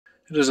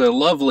It is a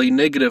lovely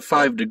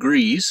 -5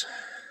 degrees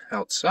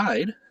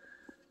outside.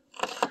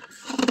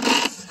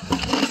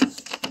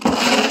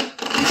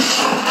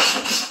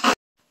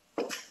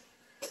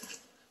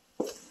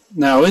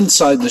 Now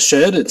inside the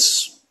shed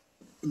it's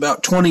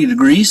about 20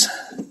 degrees.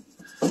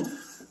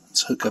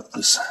 Let's hook up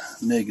this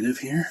negative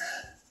here.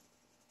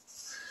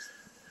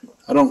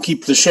 I don't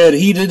keep the shed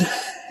heated,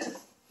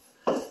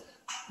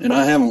 and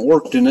I haven't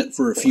worked in it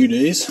for a few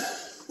days.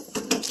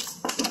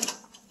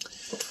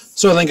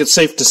 So I think it's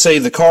safe to say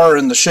the car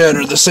and the shed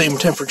are the same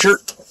temperature.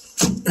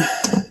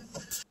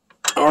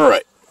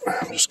 Alright,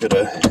 I'm just going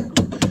to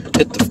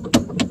hit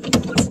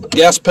the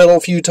gas pedal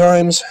a few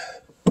times.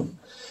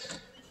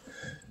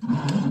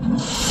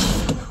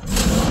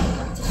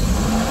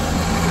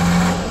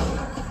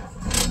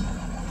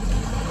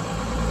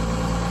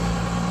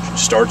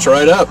 She starts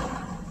right up.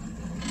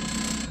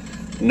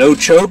 No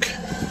choke.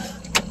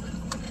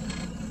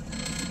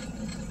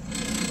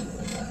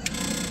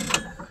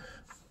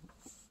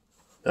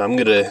 I'm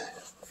going to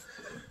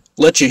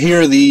let you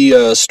hear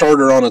the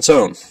starter on its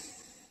own.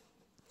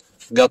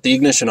 Got the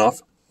ignition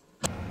off.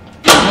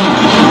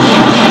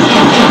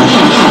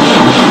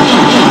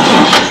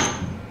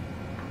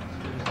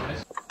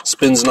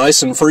 Spins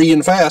nice and free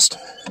and fast.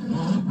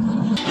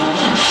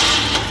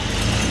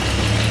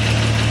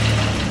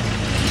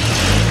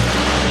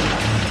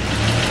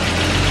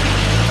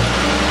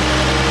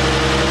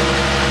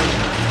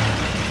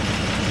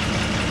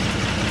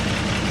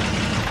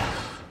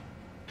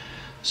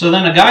 So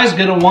then a guy's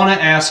going to want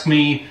to ask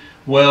me,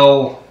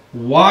 well,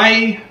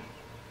 why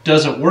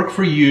does it work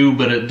for you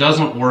but it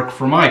doesn't work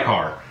for my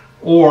car?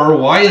 Or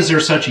why is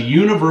there such a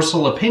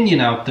universal opinion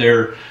out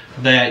there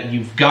that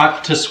you've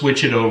got to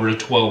switch it over to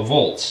 12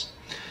 volts?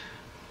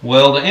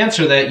 Well, to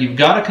answer that, you've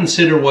got to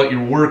consider what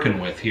you're working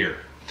with here.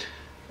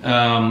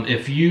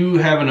 If you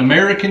have an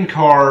American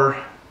car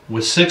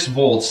with 6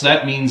 volts,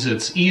 that means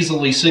it's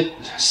easily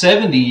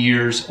 70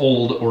 years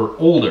old or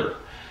older.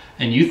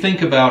 And you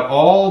think about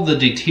all the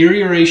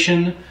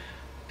deterioration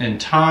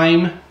and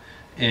time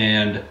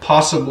and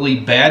possibly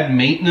bad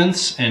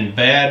maintenance and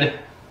bad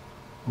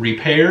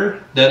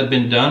repair that have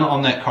been done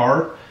on that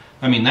car.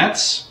 I mean,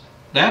 that's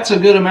a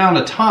good amount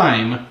of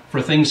time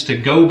for things to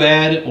go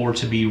bad or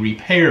to be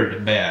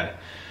repaired bad.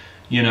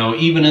 You know,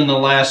 even in the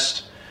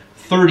last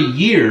 30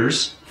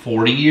 years,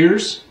 40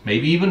 years,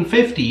 maybe even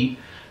 50,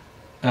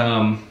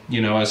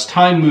 you know, as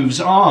time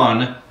moves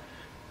on,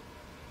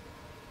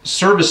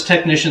 service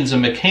technicians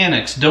and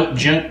mechanics don't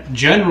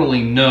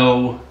generally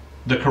know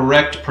the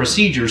correct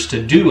procedures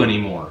to do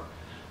anymore.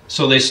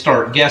 So they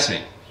start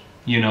guessing.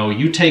 You know,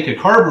 you take a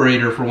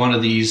carburetor for one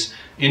of these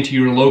into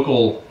your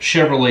local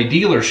Chevrolet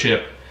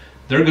dealership,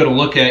 they're going to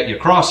look at you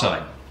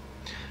cross-eyed.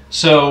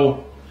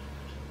 So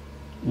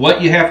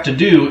what you have to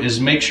do is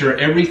make sure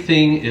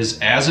everything is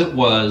as it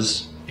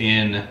was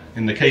in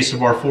the case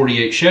of our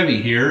 48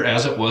 Chevy here,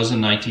 as it was in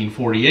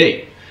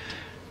 1948.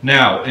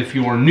 Now, if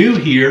you're new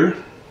here,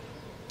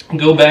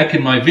 go back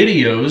in my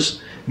videos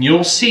and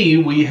you'll see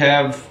we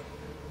have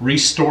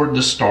restored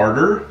the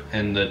starter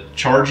and the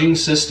charging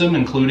system,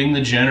 including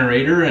the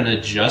generator, and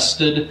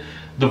adjusted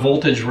the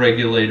voltage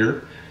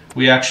regulator.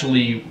 We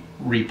actually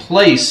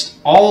replaced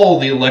all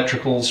the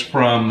electricals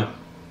from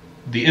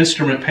the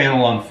instrument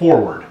panel on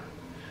forward.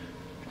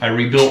 I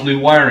rebuilt new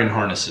wiring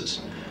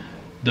harnesses.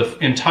 The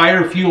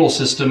entire fuel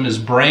system is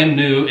brand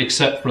new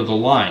except for the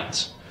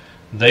lines.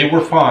 They were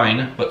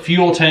fine, but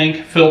fuel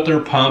tank, filter,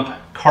 pump,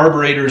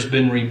 carburetor's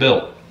been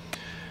rebuilt.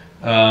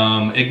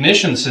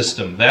 Ignition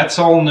system, that's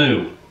all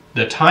new.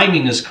 The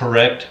timing is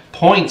correct.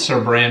 Points are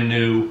brand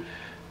new.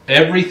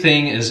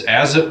 Everything is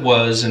as it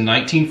was in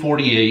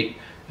 1948,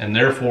 and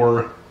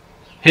therefore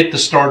hit the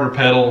starter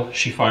pedal,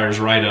 she fires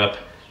right up,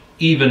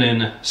 even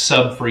in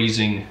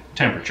sub-freezing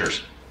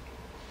temperatures.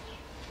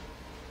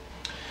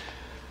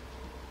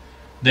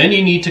 Then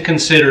you need to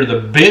consider the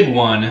big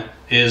one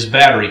is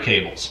battery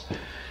cables.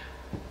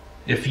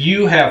 If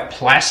you have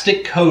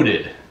plastic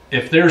coated,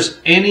 if there's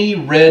any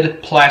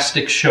red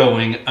plastic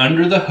showing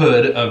under the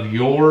hood of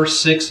your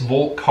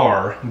 6-volt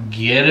car,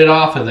 get it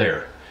off of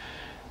there.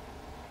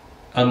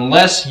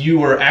 Unless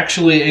you are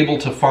actually able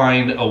to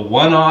find a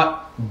 1/0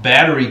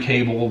 battery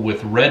cable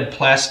with red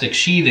plastic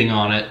sheathing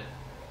on it,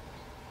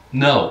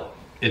 no,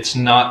 it's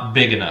not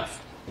big enough.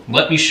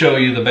 Let me show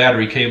you the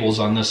battery cables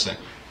on this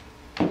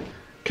thing.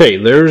 Okay,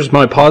 there's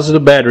my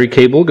positive battery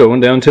cable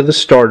going down to the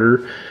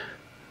starter.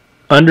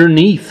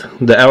 Underneath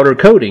the outer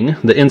coating,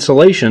 the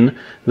insulation,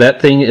 that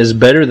thing is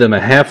better than a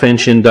 1/2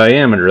 inch in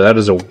diameter. That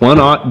is a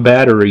 1/0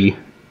 battery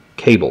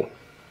cable.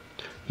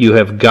 You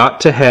have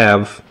got to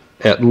have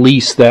at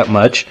least that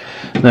much.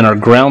 Then our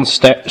ground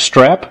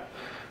strap,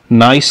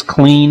 nice,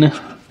 clean,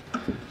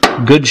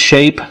 good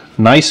shape,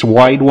 nice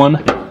wide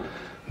one.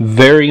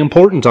 Very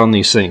important on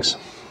these things.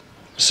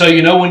 So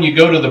you know when you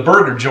go to the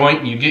burger joint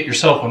and you get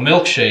yourself a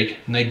milkshake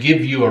and they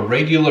give you a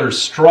regular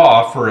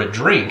straw for a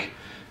drink,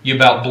 you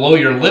about blow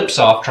your lips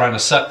off trying to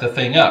suck the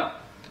thing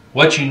up.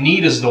 What you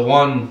need is the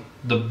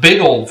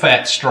big old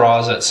fat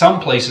straws that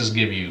some places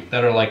give you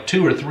that are like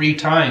 2 or 3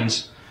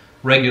 times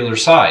regular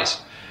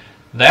size.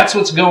 That's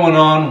what's going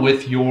on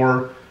with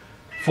your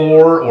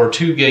 4 or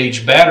 2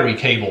 gauge battery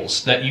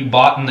cables that you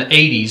bought in the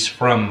 80s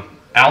from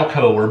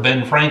Alco or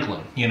Ben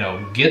Franklin. You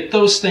know, get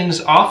those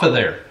things off of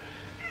there.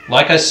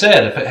 Like I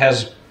said, if it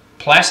has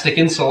plastic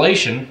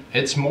insulation,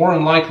 it's more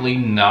than likely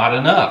not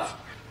enough.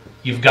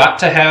 You've got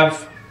to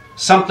have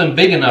something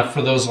big enough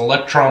for those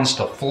electrons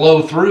to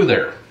flow through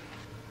there.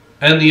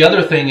 And the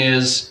other thing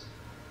is,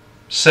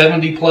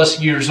 70 plus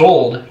years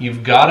old,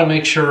 you've got to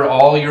make sure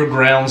all your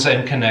grounds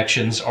and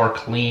connections are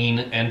clean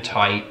and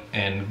tight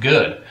and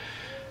good.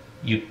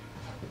 You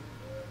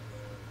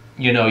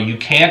know, you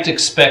can't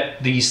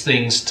expect these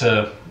things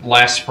to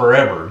last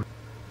forever.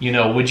 You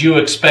know, would you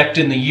expect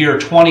in the year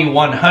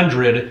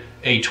 2100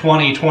 a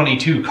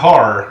 2022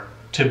 car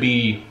to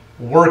be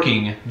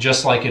working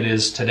just like it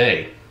is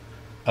today?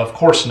 Of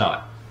course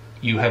not.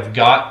 You have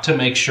got to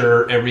make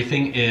sure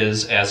everything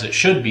is as it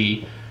should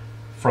be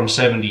from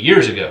 70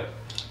 years ago.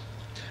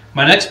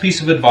 My next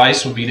piece of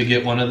advice would be to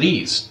get one of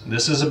these.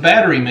 This is a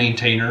battery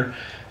maintainer,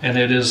 and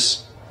it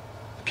is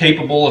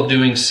capable of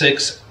doing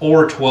 6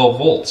 or 12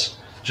 volts.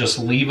 Just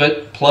leave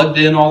it plugged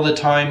in all the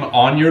time,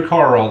 on your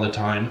car all the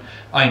time.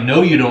 I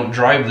know you don't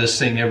drive this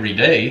thing every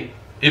day.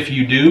 If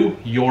you do,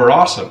 you're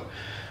awesome.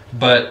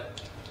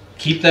 But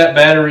keep that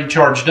battery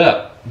charged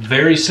up.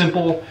 Very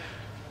simple,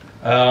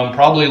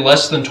 probably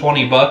less than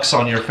 20 bucks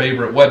on your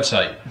favorite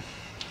website.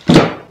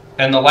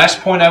 And the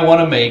last point I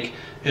want to make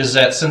is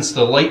that since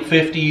the late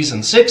 50s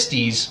and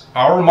 60s,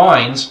 our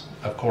minds,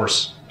 of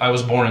course, I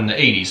was born in the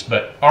 80s,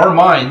 but our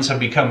minds have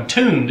become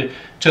tuned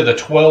to the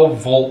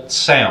 12-volt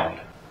sound.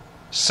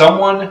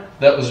 Someone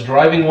that was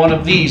driving one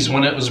of these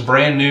when it was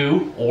brand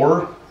new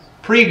or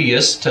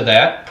previous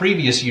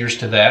years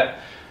to that,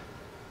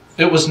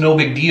 it was no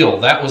big deal.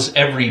 that was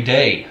every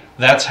day.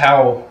 That's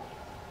how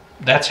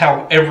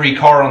every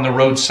car on the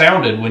road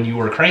sounded when you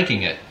were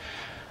cranking it.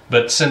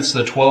 But since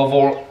the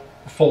 12-volt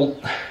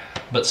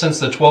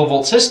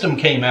system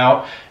came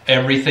out,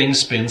 everything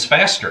spins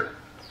faster.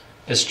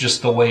 It's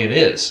just the way it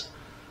is.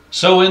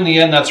 So in the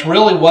end, that's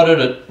really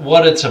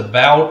what it's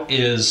about,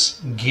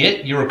 is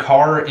get your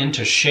car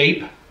into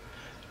shape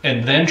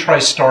and then try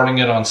starting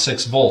it on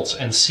 6 volts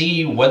and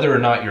see whether or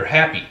not you're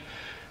happy.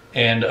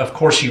 And of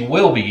course you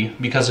will be,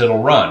 because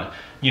it'll run.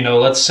 You know,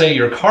 let's say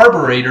your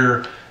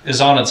carburetor is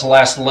on its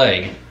last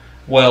leg.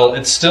 Well,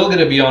 it's still going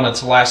to be on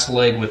its last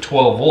leg with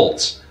 12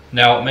 volts.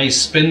 Now, it may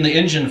spin the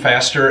engine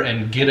faster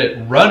and get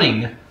it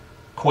running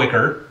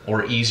quicker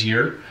or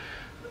easier,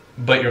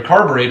 but your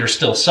carburetor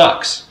still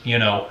sucks, you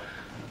know.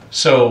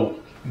 So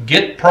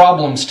get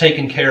problems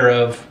taken care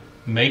of,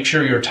 make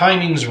sure your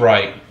timing's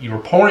right, your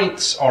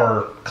points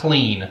are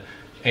clean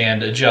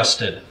and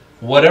adjusted.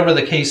 Whatever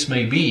the case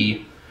may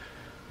be,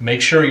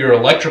 make sure your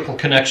electrical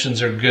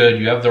connections are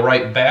good, you have the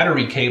right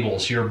battery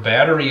cables, your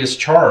battery is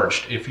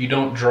charged. If you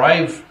don't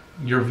drive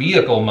your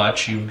vehicle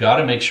much, you've got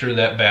to make sure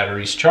that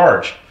battery's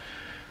charged.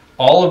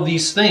 All of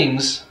these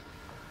things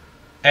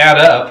add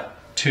up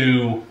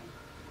to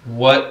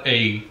what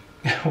the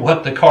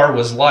car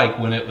was like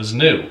when it was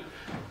new.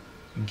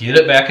 Get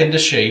it back into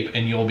shape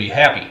and you'll be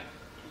happy.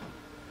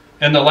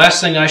 And the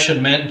last thing I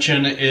should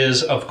mention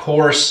is, of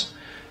course,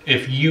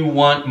 if you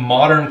want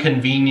modern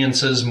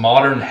conveniences,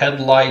 modern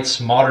headlights,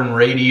 modern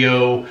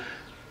radio,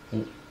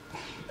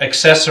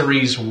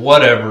 accessories,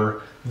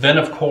 whatever, then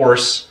of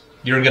course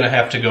you're going to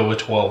have to go with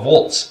 12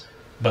 volts.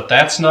 But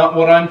that's not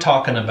what I'm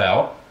talking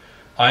about.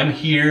 I'm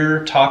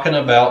here talking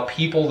about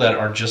people that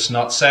are just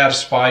not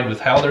satisfied with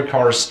how their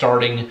car is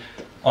starting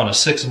on a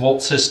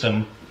 6-volt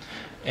system,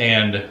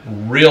 and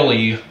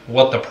really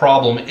what the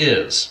problem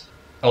is.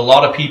 A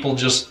lot of people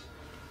just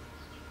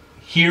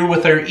hear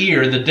with their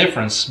ear the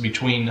difference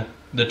between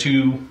the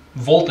two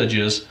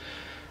voltages,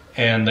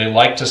 and they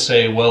like to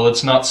say, well,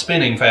 it's not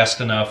spinning fast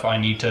enough, I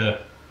need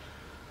to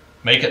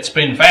make it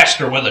spin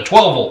faster with a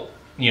 12 volt.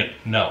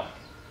 No,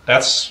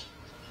 that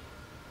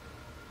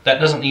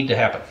doesn't need to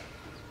happen.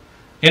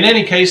 In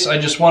any case, I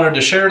just wanted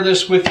to share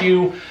this with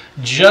you,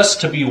 just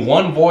to be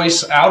one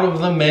voice out of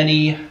the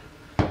many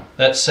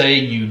that say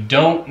you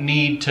don't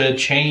need to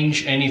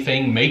change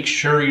anything. Make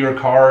sure your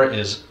car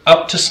is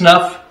up to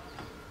snuff,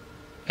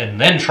 and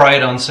then try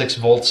it on 6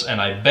 volts,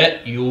 and I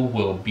bet you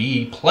will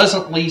be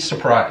pleasantly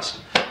surprised.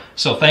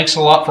 So thanks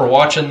a lot for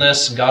watching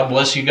this. God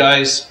bless you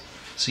guys.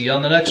 See you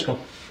on the next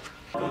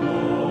one.